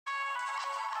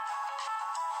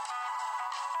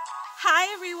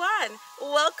Hi everyone,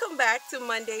 welcome back to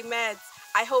Monday Meds.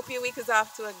 I hope your week is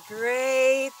off to a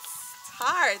great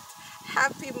start.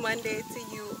 Happy Monday to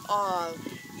you all.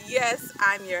 Yes,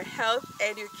 I'm your health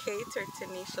educator,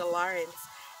 Tanisha Lawrence,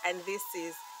 and this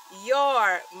is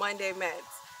your Monday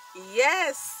Meds.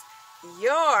 Yes,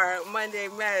 your Monday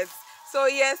Meds. So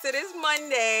yes, it is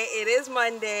Monday. It is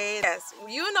Monday. Yes,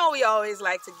 you know we always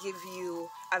like to give you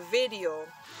a video.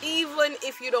 Even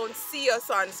if you don't see us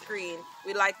on screen,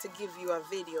 we like to give you a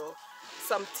video.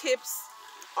 Some tips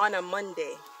on a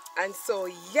Monday. And so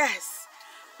yes,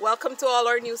 welcome to all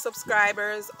our new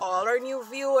subscribers, all our new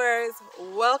viewers.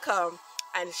 Welcome.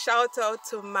 And shout out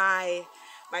to my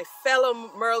fellow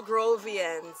Merle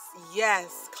Grovians.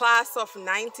 Yes, class of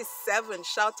 97.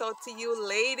 Shout out to you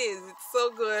ladies. It's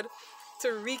so good to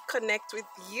reconnect with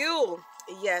you.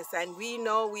 Yes, and we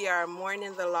know we are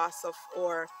mourning the loss of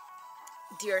our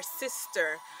dear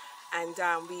sister, and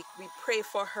we pray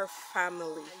for her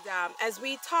family. And as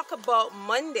we talk about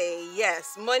Monday,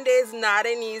 yes, Monday is not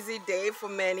an easy day for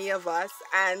many of us,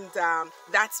 and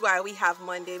that's why we have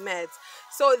Monday Meds.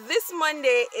 So this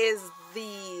Monday is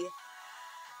the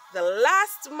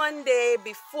last Monday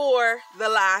before the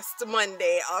last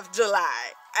Monday of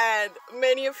July, and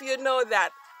many of you know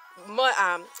that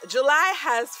July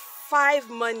has 5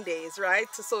 Mondays,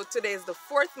 right? So today is the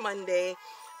 4th Monday,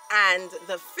 and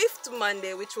the 5th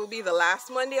Monday, which will be the last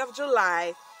Monday of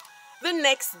July, the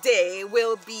next day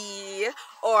will be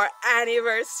our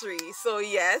anniversary. So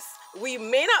yes, we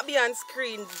may not be on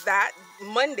screen that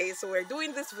Monday, so we're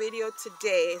doing this video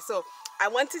today. So I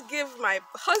want to give my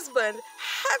husband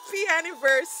happy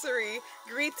anniversary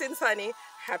greetings, honey.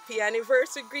 Happy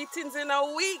anniversary greetings in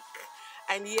a week.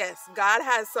 And yes, God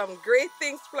has some great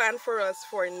things planned for us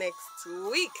for next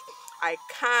week. I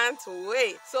can't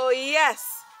wait. So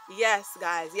yes,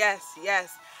 guys, yes.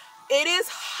 It is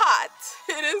hot.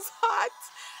 It is hot.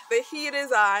 The heat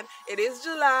is on. It is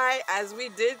July, as we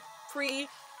did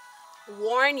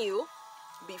pre-warn you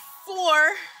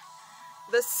before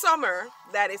the summer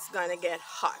that it's gonna get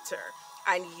hotter.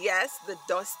 And yes, the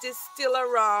dust is still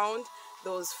around.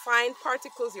 Those fine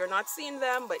particles, you're not seeing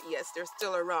them, but yes, they're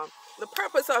still around. The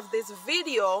purpose of this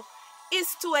video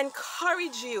is to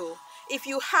encourage you. If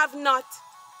you have not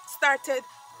started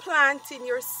planting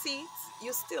your seeds,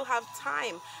 you still have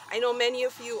time. I know many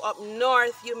of you up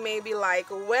north, you may be like,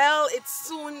 well,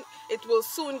 it will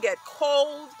soon get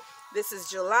cold. This is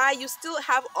July. You still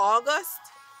have August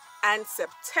and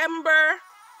September.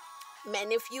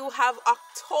 Many of you have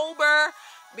October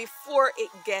before it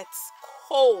gets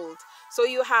cold. So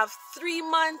you have 3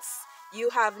 months, you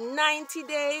have 90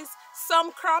 days.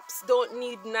 Some crops don't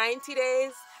need 90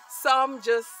 days. Some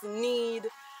just need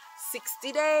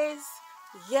 60 days.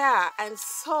 Yeah, and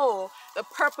so the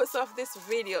purpose of this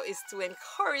video is to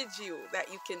encourage you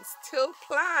that you can still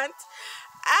plant,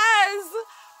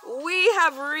 as we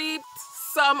have reaped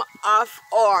some of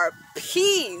our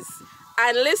peas.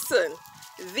 And listen,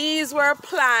 these were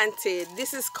planted,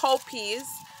 this is cowpeas,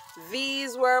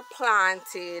 these were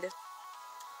planted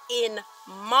in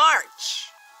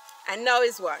March, and now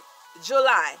is what?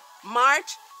 July.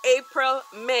 March, April,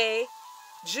 May,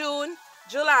 June,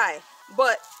 July.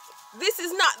 But this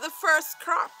is not the first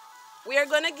crop. We are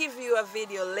going to give you a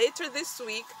video later this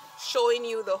week showing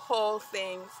you the whole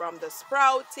thing, from the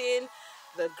sprouting,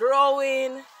 the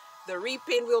growing, the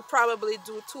reaping. We'll probably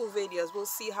do 2 videos. We'll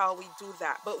see how we do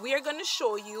that. But we are going to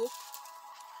show you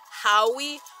how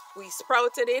we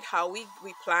sprouted it, how we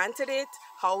planted it,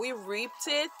 how we reaped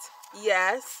it,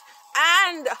 yes,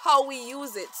 and how we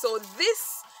use it. So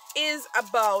this is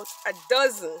about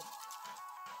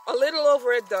a little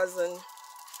over a dozen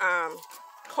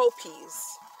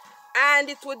cowpeas, and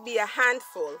it would be a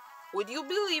handful. Would you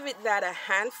believe it that a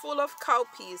handful of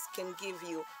cowpeas can give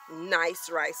you nice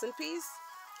rice and peas?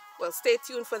 Well, stay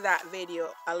tuned for that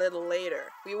video a little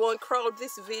later. We won't crowd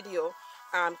this video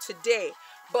today,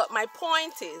 but my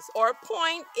point is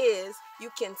you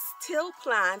can still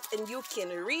plant and you can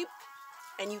reap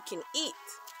and you can eat.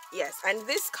 Yes, and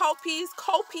this cowpeas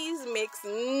makes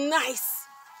nice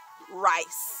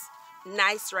rice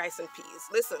and peas.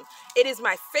 Listen, it is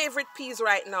my favorite peas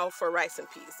right now for rice and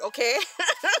peas, okay?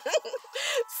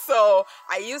 So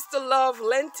I used to love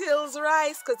lentils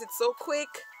rice because it's so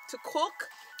quick to cook,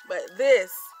 but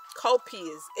this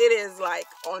cowpeas, it is like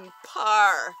on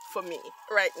par for me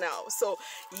right now. So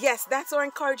yes, that's our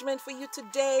encouragement for you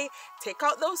today. Take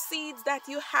out those seeds that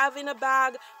you have in a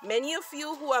bag. Many of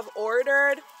you who have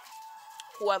ordered,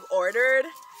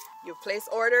 you place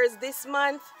orders this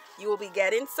month, you will be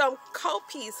getting some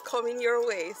cowpeas coming your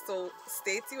way. So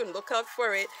stay tuned, look out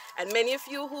for it. And many of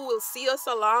you who will see us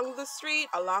along the street,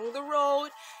 along the road,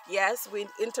 yes, we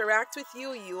interact with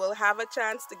you, you will have a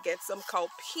chance to get some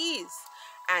cowpeas.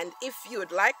 And if you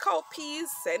would like cowpeas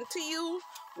sent to you,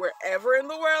 wherever in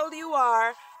the world you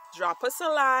are, drop us a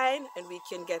line and we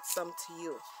can get some to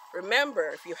you. Remember,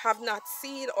 if you have not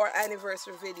seen our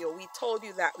anniversary video, we told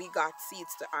you that we got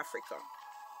seeds to Africa.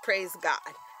 Praise God.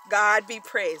 God be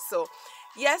praised. So,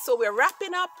 yes, so we're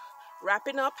wrapping up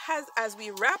as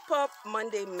we wrap up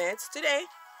Monday Medz today.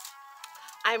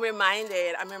 I'm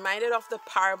reminded of the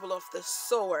parable of the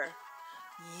sower.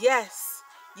 Yes,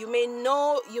 you may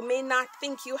not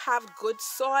think you have good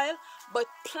soil, but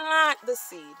plant the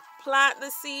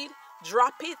seed,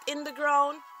 drop it in the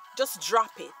ground, just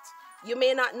drop it. You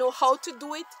may not know how to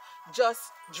do it,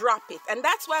 just drop it. And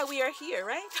that's why we are here,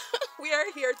 right? We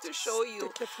are here to show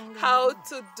you how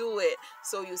to do it.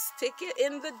 So you stick it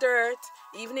in the dirt,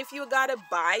 even if you gotta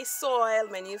buy soil.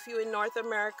 Many of you in North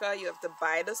America, you have to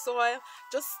buy the soil.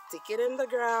 Just stick it in the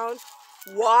ground.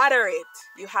 Water it.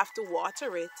 You have to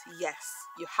water it. Yes,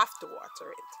 you have to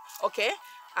water it. Okay?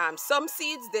 Some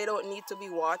seeds, they don't need to be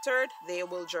watered. They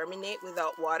will germinate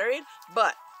without watering,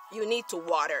 but you need to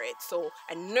water it,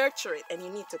 and nurture it, and you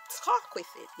need to talk with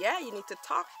it. Yeah, you need to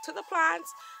talk to the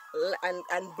plants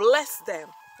and bless them.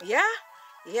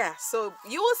 Yeah, so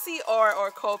you will see our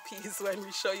cowpeas when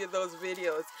we show you those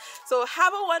videos. So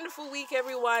have a wonderful week,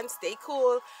 everyone. Stay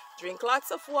cool, drink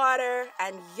lots of water,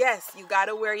 and yes, you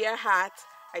gotta wear your hat.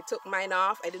 I took mine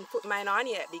off. I didn't put mine on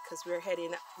yet because we're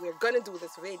gonna do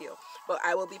this video, but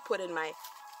I will be putting my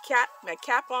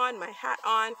cap on, my hat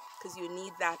on, because you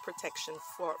need that protection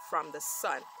from the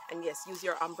sun. And yes, use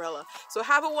your umbrella. So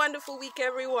have a wonderful week,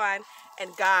 everyone,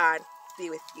 and God be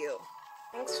with you.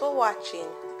 Thanks for watching.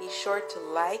 Be sure to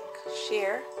like,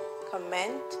 share,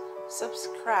 comment,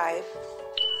 subscribe.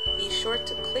 Be sure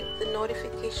to click the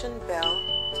notification bell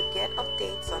to get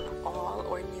updates on all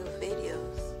our new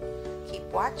videos. Keep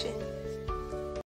watching.